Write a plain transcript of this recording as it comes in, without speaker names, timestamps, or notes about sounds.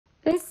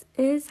This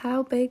is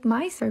how big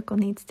my circle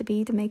needs to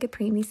be to make a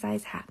preemie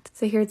size hat.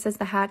 So here it says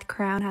the hat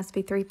crown has to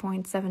be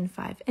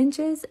 3.75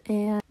 inches,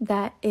 and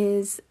that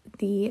is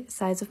the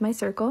size of my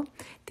circle.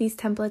 These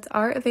templates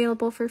are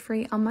available for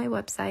free on my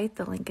website.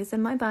 The link is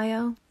in my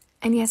bio.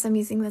 And yes, I'm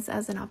using this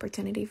as an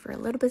opportunity for a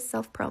little bit of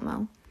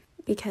self-promo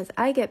because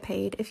I get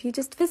paid if you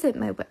just visit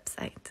my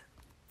website.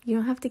 You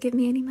don't have to give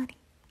me any money.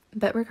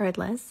 But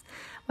regardless,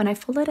 when I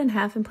fold it in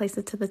half and place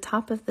it to the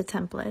top of the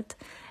template,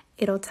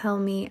 it'll tell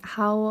me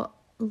how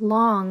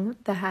long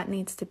the hat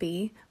needs to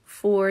be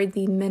for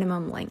the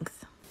minimum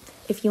length.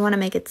 If you want to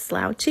make it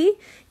slouchy,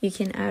 you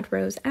can add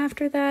rows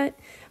after that.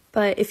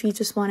 But if you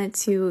just want it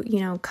to,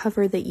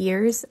 cover the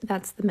ears,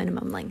 that's the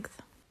minimum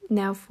length.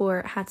 Now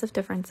for hats of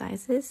different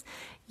sizes,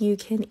 you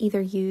can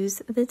either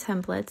use the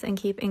templates and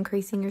keep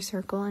increasing your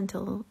circle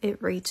until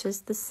it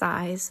reaches the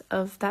size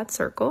of that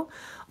circle,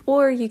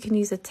 or you can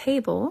use a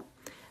table.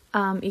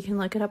 You can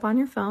look it up on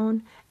your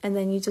phone, and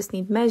then you just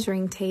need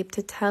measuring tape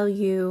to tell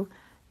you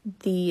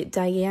the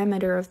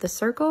diameter of the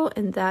circle,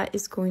 and that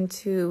is going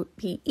to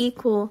be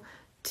equal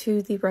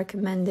to the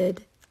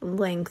recommended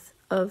length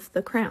of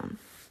the crown.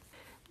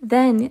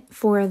 Then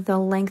for the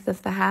length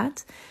of the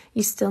hat,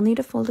 you still need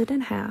to fold it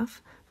in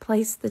half.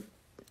 Place the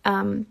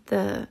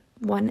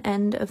one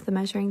end of the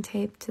measuring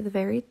tape to the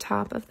very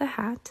top of the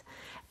hat,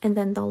 and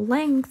then the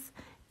length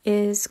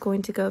is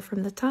going to go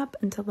from the top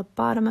until the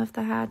bottom of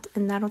the hat,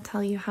 and that'll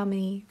tell you how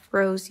many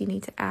rows you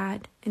need to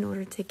add in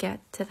order to get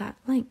to that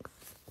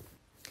length.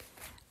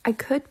 I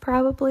could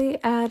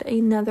probably add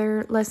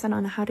another lesson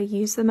on how to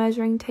use the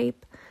measuring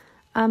tape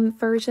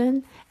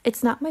version.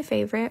 It's not my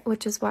favorite,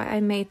 which is why I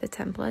made the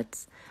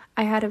templates.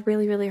 I had a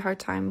really, really hard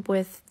time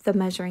with the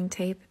measuring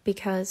tape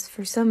because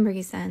for some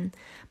reason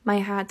my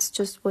hats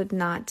just would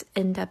not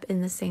end up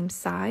in the same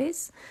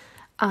size.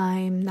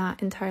 I'm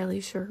not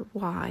entirely sure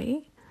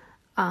why,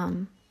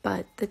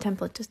 but the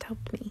template just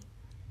helped me.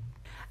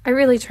 I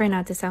really try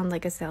not to sound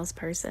like a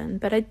salesperson,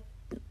 but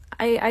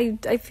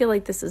I feel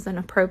like this is an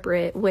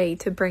appropriate way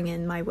to bring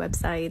in my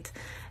website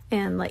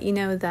and let you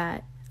know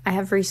that I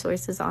have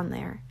resources on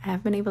there. I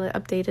haven't been able to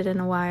update it in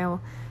a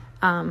while.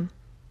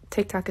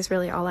 TikTok is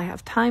really all I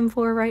have time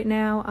for right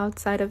now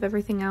outside of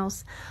everything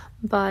else,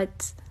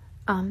 but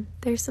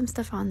there's some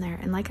stuff on there.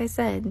 And like I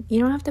said, you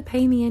don't have to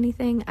pay me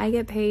anything. I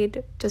get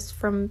paid just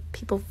from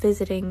people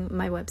visiting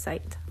my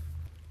website.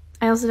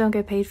 I also don't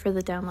get paid for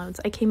the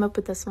downloads. I came up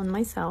with this one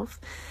myself.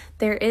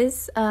 There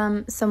is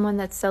someone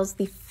that sells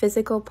the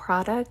physical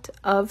product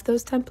of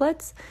those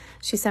templates.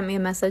 She sent me a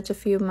message a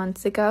few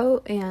months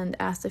ago and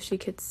asked if she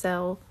could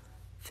sell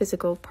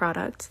physical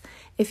products.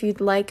 If you'd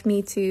like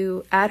me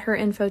to add her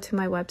info to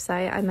my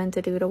website, I meant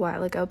to do it a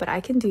while ago, but I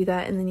can do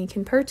that, and then you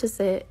can purchase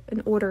it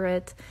and order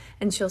it,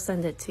 and she'll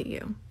send it to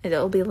you.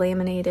 It'll be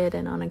laminated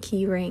and on a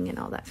key ring and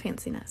all that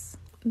fanciness.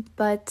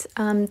 But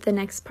the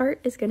next part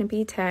is going to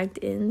be tagged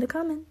in the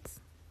comments.